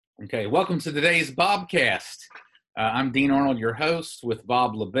Okay, welcome to today's Bobcast. I'm Dean Arnold, your host, with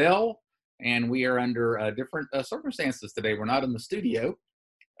Bob LaBelle, and we are under different circumstances today. We're not in the studio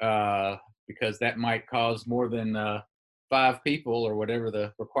because that might cause more than 5 people or whatever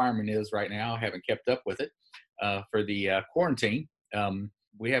the requirement is right now. I haven't kept up with it for the quarantine.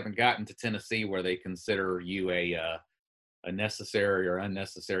 We haven't gotten to Tennessee where they consider you a necessary or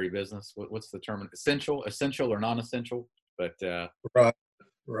unnecessary business. What's the term? Essential or non-essential? But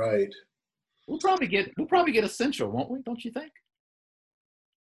Right. We'll probably get essential, won't we? Don't you think?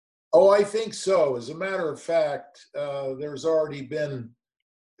 Oh, I think so. As a matter of fact, there's already been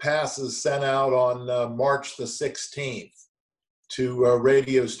passes sent out on March the 16th to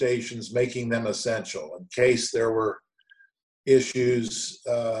radio stations, making them essential in case there were issues,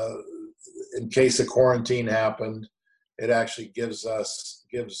 in case a quarantine happened. It actually gives our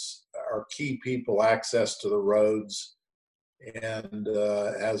key people access to the roads, and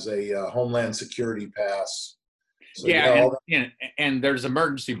as a Homeland Security pass. So, and there's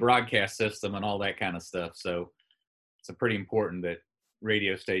emergency broadcast system and all that kind of stuff. So it's pretty important that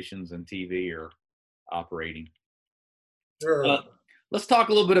radio stations and TV are operating. Sure. Let's talk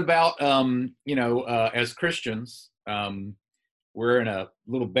a little bit about, as Christians, we're in a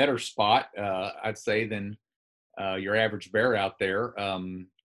little better spot, I'd say, than your average bear out there,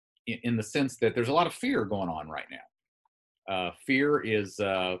 in the sense that there's a lot of fear going on right now. Fear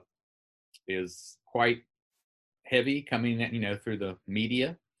is quite heavy coming, through the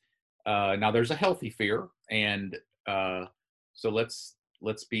media. Now there's a healthy fear, and so let's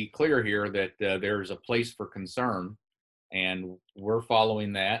be clear here that there's a place for concern, and we're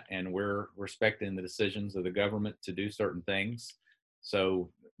following that, and we're respecting the decisions of the government to do certain things.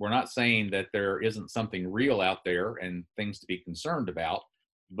 So we're not saying that there isn't something real out there and things to be concerned about,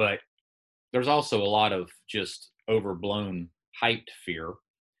 but there's also a lot of just overblown, hyped fear.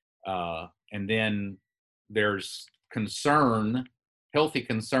 And then there's concern, healthy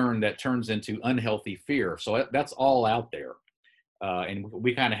concern that turns into unhealthy fear. So that's all out there. And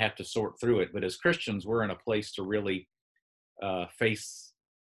we kind of have to sort through it. But as Christians, we're in a place to really face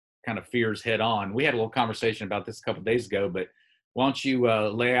kind of fears head on. We had a little conversation about this a couple of days ago, but why don't you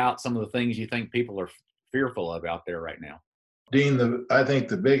lay out some of the things you think people are fearful of out there right now? Dean, I think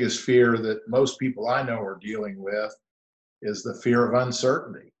the biggest fear that most people I know are dealing with is the fear of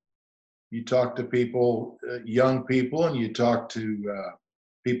uncertainty. You talk to people, young people, and you talk to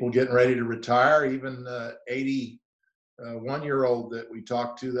people getting ready to retire. Even 81-year-old that we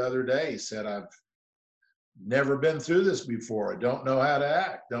talked to the other day said, "I've never been through this before. I don't know how to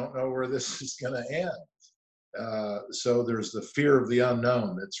act. Don't know where this is going to end." So there's the fear of the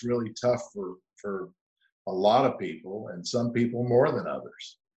unknown. That's really tough for a lot of people, and some people more than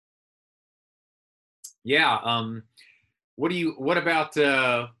others. Yeah. What about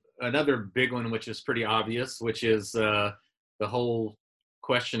another big one, which is pretty obvious, which is the whole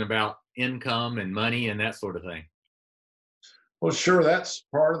question about income and money and that sort of thing? Well, sure, that's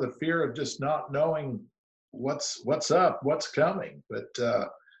part of the fear of just not knowing what's up, what's coming. But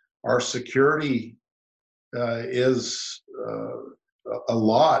our security is a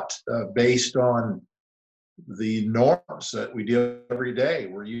lot based on the norms that we do every day.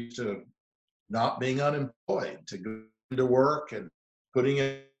 We're used to not being unemployed, to going to work and putting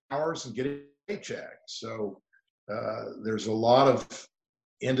in hours and getting a paycheck. So there's a lot of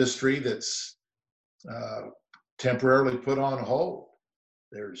industry that's temporarily put on hold.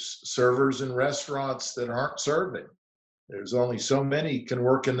 There's servers in restaurants that aren't serving. There's only so many can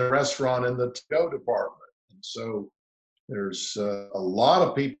work in the restaurant in the to-go department. And so there's a lot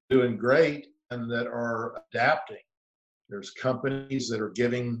of people doing great and that are adapting. There's companies that are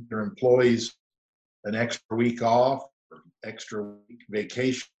giving their employees an extra week off, or extra week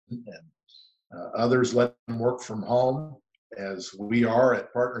vacation, and others let them work from home, as we are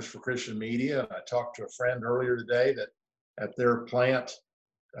at Partners for Christian Media. I talked to a friend earlier today that at their plant,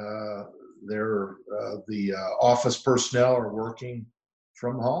 the office personnel are working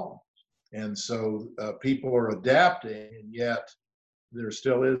from home. And so people are adapting, and yet there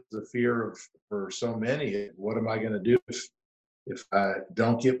still is the fear for so many, what am I going to do if I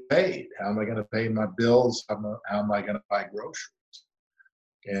don't get paid? How am I going to pay my bills? How am I going to buy groceries?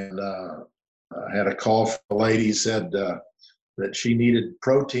 And I had a call from a lady who said that she needed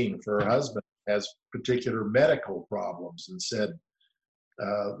protein for her husband, has particular medical problems, and said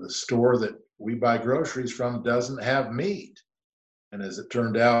the store that we buy groceries from doesn't have meat. And as it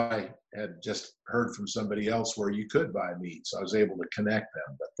turned out, I had just heard from somebody else where you could buy meat, so I was able to connect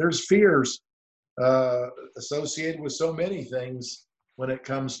them. But there's fears associated with so many things when it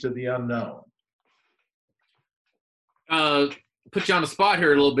comes to the unknown. put you on the spot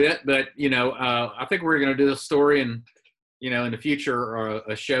here a little bit, but I think we're going to do a story and in the future, or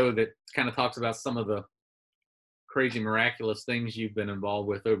a show that kind of talks about some of the crazy, miraculous things you've been involved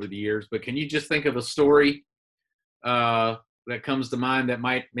with over the years. But can you just think of a story that comes to mind that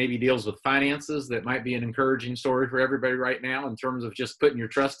might maybe deals with finances, that might be an encouraging story for everybody right now in terms of just putting your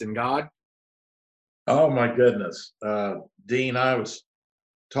trust in God? Oh my goodness. Dean, I was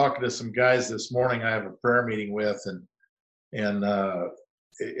talking to some guys this morning I have a prayer meeting with, and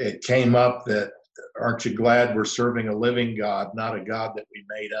it came up that, aren't you glad we're serving a living God, not a God that we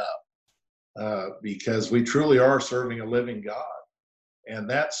made up? Because we truly are serving a living God. And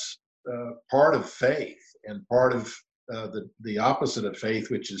that's part of faith, and part of the opposite of faith,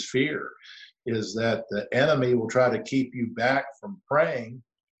 which is fear, is that the enemy will try to keep you back from praying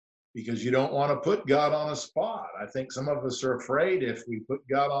because you don't want to put God on a spot. I think some of us are afraid if we put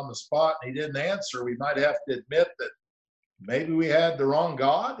God on the spot and he didn't answer, we might have to admit that maybe we had the wrong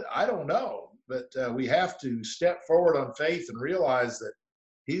God. I don't know. But we have to step forward on faith and realize that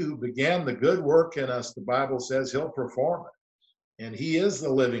he who began the good work in us, the Bible says he'll perform it. And he is the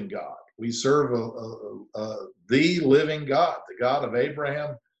living God. We serve the living God, the God of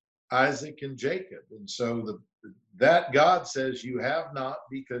Abraham, Isaac, and Jacob. And so that God says, you have not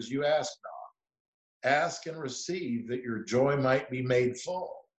because you ask not. Ask and receive that your joy might be made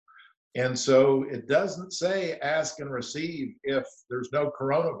full. And so it doesn't say ask and receive if there's no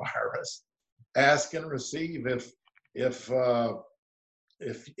coronavirus. Ask and receive if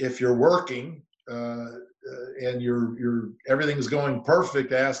you're working and you're everything's going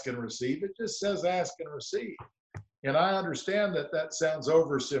perfect. Ask and receive. It just says ask and receive. And I understand that sounds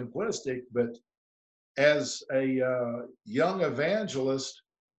oversimplistic, but as a young evangelist,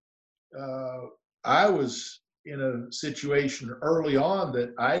 I was in a situation early on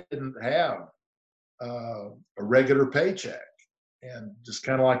that I didn't have a regular paycheck, and just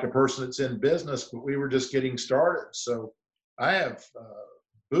kind of like a person that's in business, but we were just getting started. So I have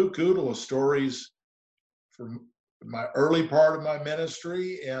bootload of stories from my early part of my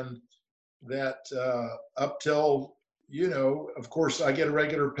ministry, and that up till, of course, I get a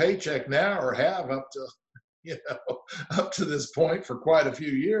regular paycheck now, or have up to, up to this point for quite a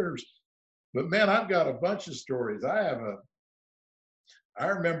few years. But man, I've got a bunch of stories. I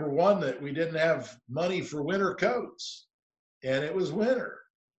remember one that we didn't have money for winter coats, and it was winter.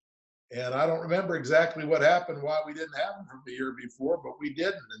 And I don't remember exactly what happened, why we didn't have them from the year before, but we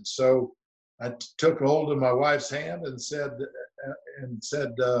didn't. And so I took hold of my wife's hand and said,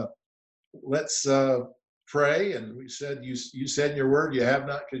 let's pray. And we said, you said in your word, you have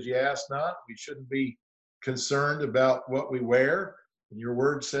not because you ask not. We shouldn't be concerned about what we wear. And your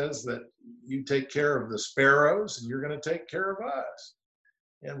word says that you take care of the sparrows and you're going to take care of us.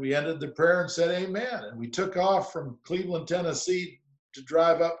 And we ended the prayer and said, amen. And we took off from Cleveland, Tennessee to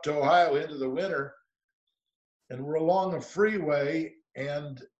drive up to Ohio into the winter. And we're along a freeway,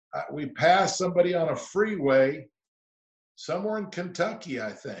 and we passed somebody on a freeway somewhere in Kentucky,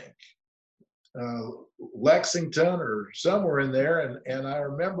 I think, Lexington or somewhere in there. And I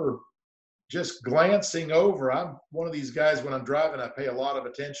remember just glancing over. I'm one of these guys, when I'm driving, I pay a lot of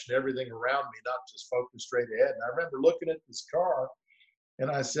attention to everything around me, not just focus straight ahead. And I remember looking at this car, and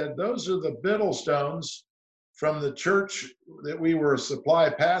I said, those are the Biddlestones from the church that we were a supply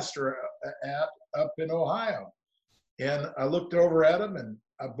pastor at up in Ohio. And I looked over at them and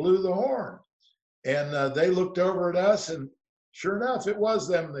I blew the horn. And they looked over at us, and sure enough, it was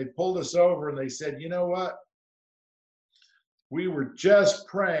them. They pulled us over and they said, you know what? We were just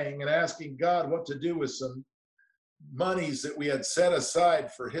praying and asking God what to do with some monies that we had set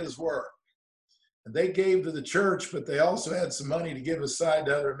aside for his work. And they gave to the church, but they also had some money to give aside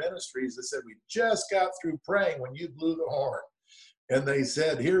to other ministries. They said, we just got through praying when you blew the horn. And they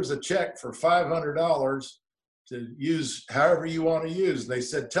said, here's a check for $500 to use however you want to use. And they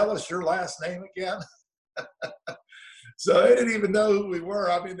said, tell us your last name again. So they didn't even know who we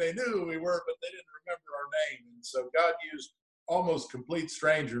were. I mean, they knew who we were, but they didn't remember our name. And so God used almost complete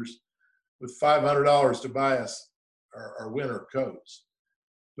strangers with $500 to buy us our winter coats.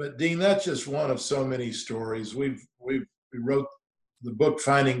 But Dean, that's just one of so many stories. We wrote the book,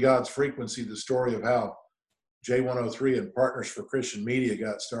 Finding God's Frequency, the story of how J103 and Partners for Christian Media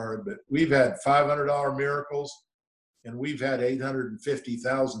got started. But we've had $500 miracles, and we've had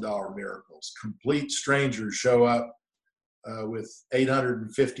 $850,000 miracles. Complete strangers show up with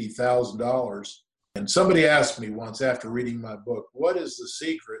 $850,000. And somebody asked me once after reading my book, what is the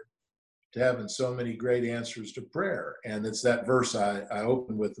secret to having so many great answers to prayer? And it's that verse I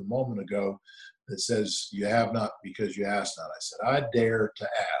opened with a moment ago that says, you have not because you ask not. I said, I dare to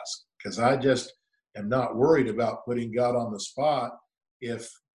ask, because I just am not worried about putting God on the spot. If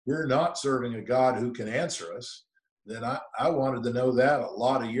we're not serving a God who can answer us, then I wanted to know that a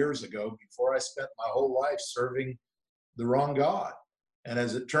lot of years ago before I spent my whole life serving the wrong God. And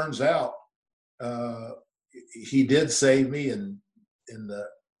as it turns out, he did save me in the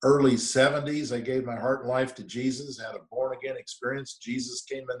early 70s. I gave my heart and life to Jesus, had a born again experience. Jesus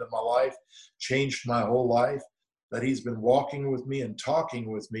came into my life, changed my whole life. But he's been walking with me and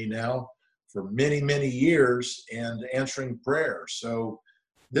talking with me now for many, many years and answering prayer. So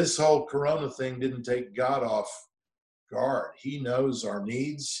this whole Corona thing didn't take God off guard. He knows our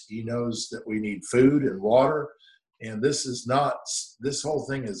needs. He knows that we need food and water. And this whole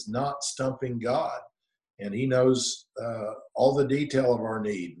thing is not stumping God. And he knows all the detail of our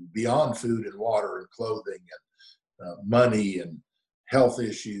need beyond food and water and clothing and money and health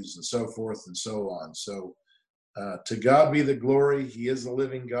issues and so forth and so on. So to God be the glory. He is a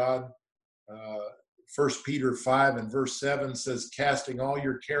living God. 1 Peter 5 and verse 7 says, casting all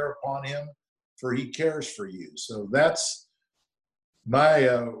your care upon him, for he cares for you. So that's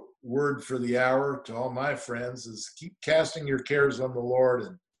my word for the hour to all my friends, is keep casting your cares on the Lord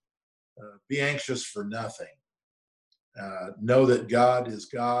and be anxious for nothing. Know that God is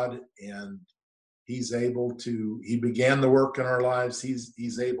God, and he began the work in our lives.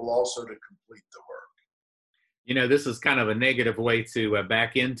 He's able also to complete the work. This is kind of a negative way to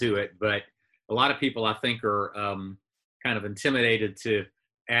back into it, but a lot of people, I think, are kind of intimidated to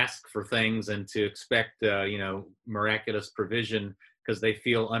ask for things and to expect, miraculous provision because they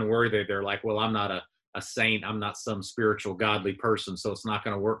feel unworthy. They're like, well, I'm not a saint. I'm not some spiritual, godly person, so it's not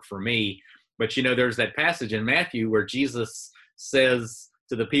going to work for me. But, there's that passage in Matthew where Jesus says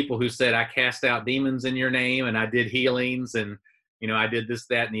to the people who said, I cast out demons in your name and I did healings and, I did this,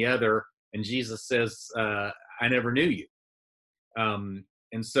 that, and the other. And Jesus says, I never knew you.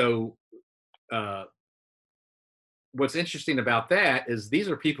 And so what's interesting about that is these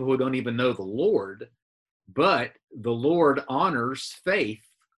are people who don't even know the Lord, but the Lord honors faith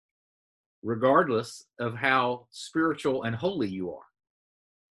regardless of how spiritual and holy you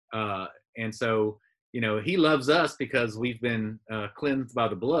are. And so, he loves us because we've been cleansed by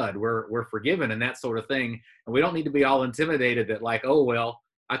the blood. We're forgiven and that sort of thing. And we don't need to be all intimidated that like, oh, well,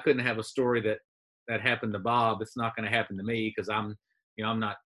 I couldn't have a story that happened to Bob. It's not going to happen to me because I'm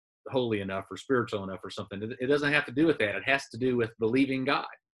not holy enough or spiritual enough or something. It doesn't have to do with that. It has to do with believing God,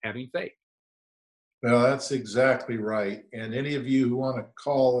 having faith. Well, that's exactly right. And any of you who want to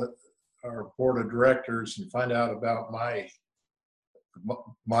call our board of directors and find out about my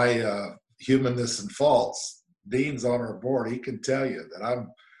humanness and faults, Dean's on our board. He can tell you that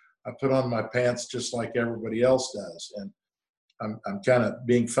I put on my pants just like everybody else does. And I'm kind of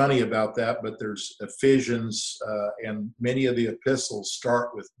being funny about that, but there's Ephesians and many of the epistles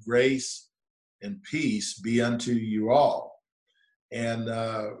start with grace and peace be unto you all. And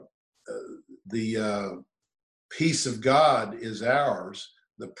the peace of God is ours.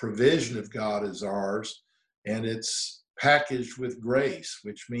 The provision of God is ours. And it's packaged with grace,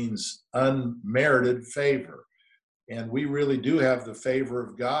 which means unmerited favor. And we really do have the favor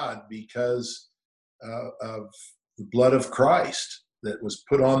of God because of the blood of Christ that was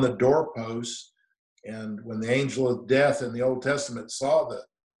put on the doorposts. And when the angel of death in the Old Testament saw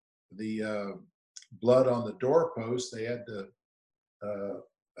the blood on the doorpost, they had to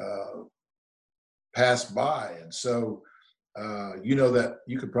pass by. And so, that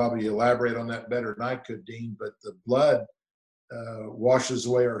you could probably elaborate on that better than I could, Dean, but the blood washes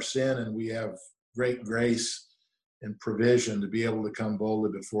away our sin, and we have great grace and provision to be able to come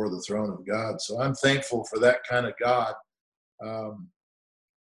boldly before the throne of God. So I'm thankful for that kind of God,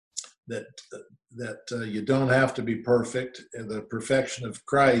 that you don't have to be perfect. And the perfection of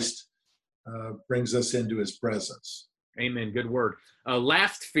Christ brings us into his presence. Amen. Good word.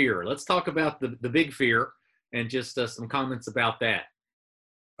 Last fear. Let's talk about the big fear and just some comments about that.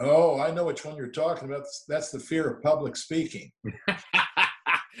 Oh, I know which one you're talking about. That's the fear of public speaking.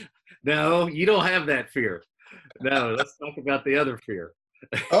 No, you don't have that fear. No, let's talk about the other fear.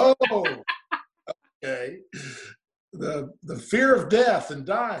 Oh, okay. The fear of death and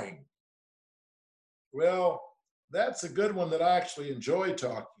dying. Well, that's a good one that I actually enjoy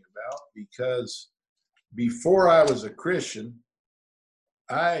talking about because before I was a Christian,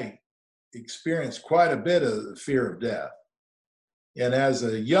 I experienced quite a bit of the fear of death. And as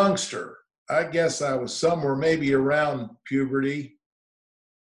a youngster, I guess I was somewhere maybe around puberty,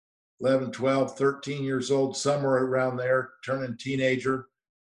 11, 12, 13 years old, somewhere around there, turning teenager,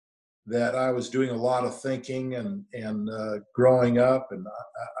 that I was doing a lot of thinking and growing up. And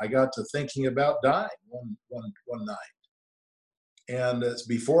I got to thinking about dying one night. And it's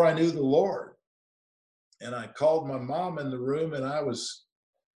before I knew the Lord. And I called my mom in the room, and I was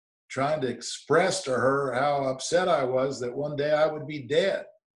trying to express to her how upset I was that one day I would be dead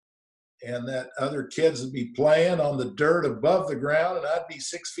and that other kids would be playing on the dirt above the ground and I'd be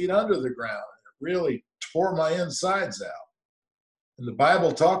 6 feet under the ground. It really tore my insides out. And the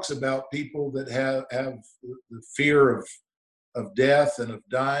Bible talks about people that have the fear of death and of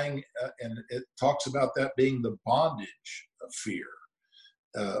dying, and it talks about that being the bondage of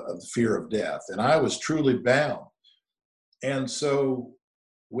the fear of death. And I was truly bound. And so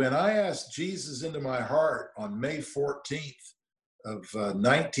when I asked Jesus into my heart on May 14th of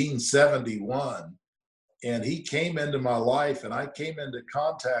 1971, and he came into my life and I came into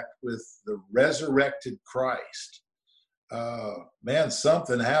contact with the resurrected Christ, man,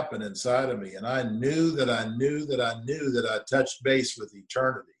 something happened inside of me. And I knew that I knew that I knew that I touched base with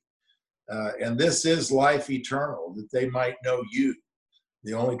eternity. And this is life eternal, that they might know you,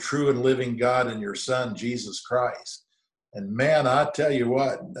 the only true and living God, and your Son, Jesus Christ. And man, I tell you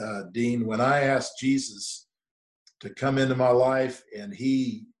what, Dean, when I asked Jesus to come into my life and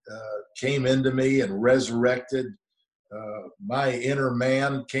he came into me and resurrected, my inner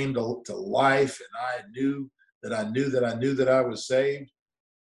man came to life, and I knew that I knew that I knew that I was saved.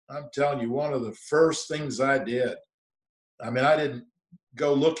 I'm telling you, one of the first things I did, I mean, I didn't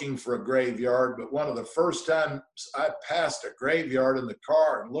go looking for a graveyard, but one of the first times I passed a graveyard in the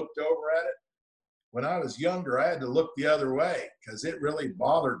car and looked over at it, when I was younger, I had to look the other way because it really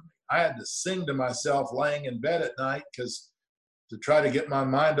bothered me. I had to sing to myself laying in bed at night to try to get my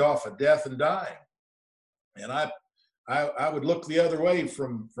mind off of death and dying. And I would look the other way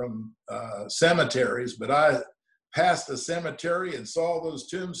from cemeteries, but I passed the cemetery and saw those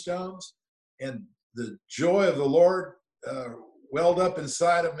tombstones, and the joy of the Lord welled up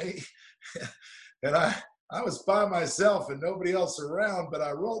inside of me. And I was by myself and nobody else around, but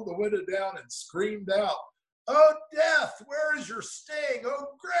I rolled the window down and screamed out, "Oh, death, where is your sting?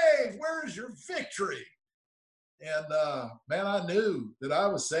 Oh, grave, where is your victory?" And man, I knew that I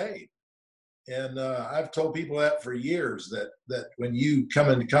was saved. And I've told people that for years, that when you come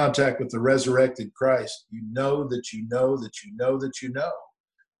into contact with the resurrected Christ, you know that you know that you know that you know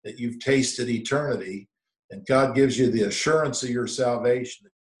that you've tasted eternity, and God gives you the assurance of your salvation,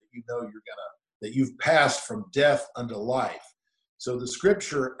 that you know that you've passed from death unto life. So the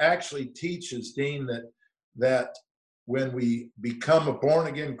Scripture actually teaches, Dean, that when we become a born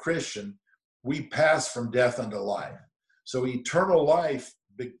again Christian, we pass from death unto life. So eternal life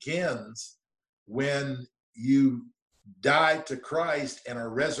begins when you die to Christ and are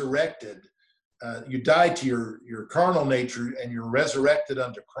resurrected. You die to your carnal nature and you're resurrected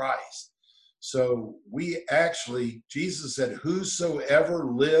unto Christ. So Jesus said, "Whosoever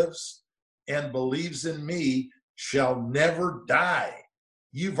lives and believes in me shall never die."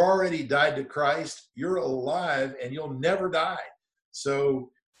 You've already died to Christ. You're alive and you'll never die.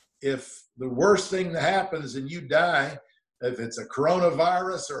 So if the worst thing that happens and you die, if it's a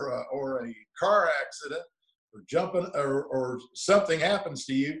coronavirus or a car accident or jumping or something happens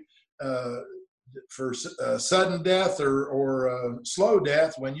to you, for sudden death or slow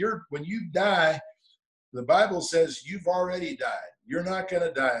death, when you die, the Bible says you've already died. You're not going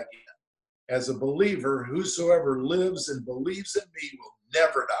to die again. As a believer, whosoever lives and believes in me will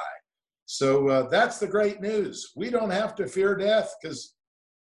never die. So that's the great news. We don't have to fear death because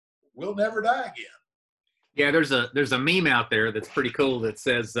we'll never die again. Yeah, there's a meme out there that's pretty cool that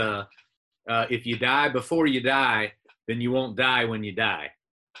says, if you die before you die, then you won't die when you die.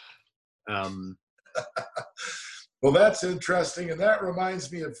 Well, that's interesting, and that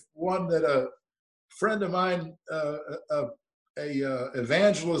reminds me of one that a friend of mine, a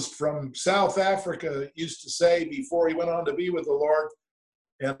evangelist from South Africa, used to say before he went on to be with the Lord.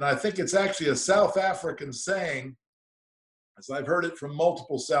 And I think it's actually a South African saying, as I've heard it from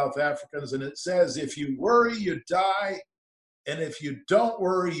multiple South Africans, and it says, "If you worry, you die, and if you don't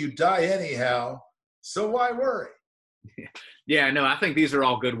worry, you die anyhow. So why worry?" Yeah, no, I think these are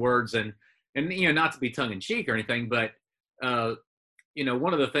all good words, and not to be tongue in cheek or anything, but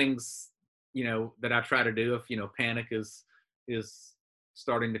one of the things that I try to do if panic is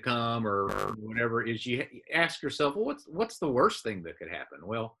starting to come or whatever, is you ask yourself, well, what's the worst thing that could happen?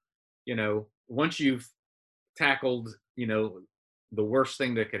 Well, once you've tackled the worst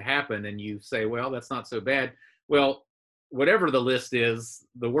thing that could happen, and you say, well, that's not so bad. Well, whatever the list is,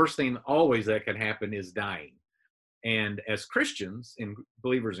 the worst thing always that can happen is dying. And as Christians and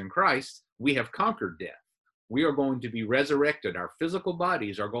believers in Christ, we have conquered death. We are going to be resurrected. Our physical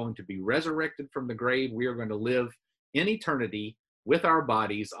bodies are going to be resurrected from the grave. We are going to live in eternity with our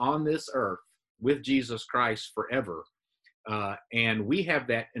bodies on this earth with Jesus Christ forever. And we have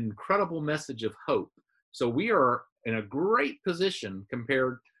that incredible message of hope So we are in a great position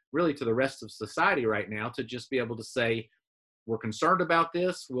compared really to the rest of society right now to just be able to say, we're concerned about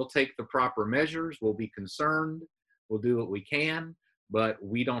this. We'll take the proper measures. We'll be concerned. We'll do what we can, but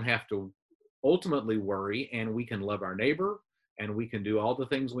we don't have to ultimately worry, and we can love our neighbor, and we can do all the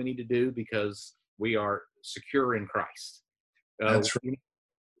things we need to do because we are secure in Christ. That's right.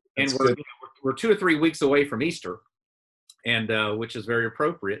 And That's good. we're 2 or 3 weeks away from Easter, and which is very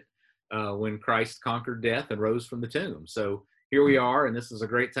appropriate when Christ conquered death and rose from the tomb. So here we are, and this is a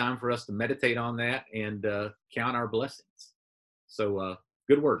great time for us to meditate on that and count our blessings. So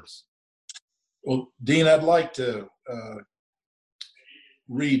good words. Well, Dean, I'd like to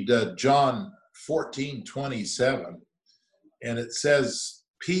read John 14:27, and it says,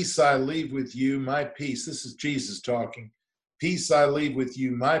 "Peace I leave with you, my peace." This is Jesus talking. "Peace I leave with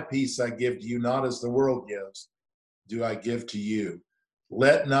you, my peace I give to you, not as the world gives, do I give to you.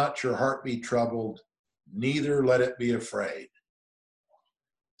 Let not your heart be troubled, neither let it be afraid."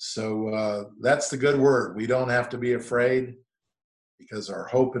 So that's the good word. We don't have to be afraid because our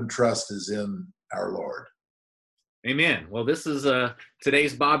hope and trust is in our Lord. Amen. Well, this is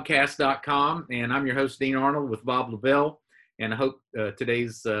today's Bobcast.com, and I'm your host, Dean Arnold, with Bob Lavelle, and I hope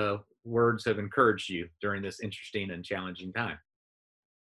today's words have encouraged you during this interesting and challenging time.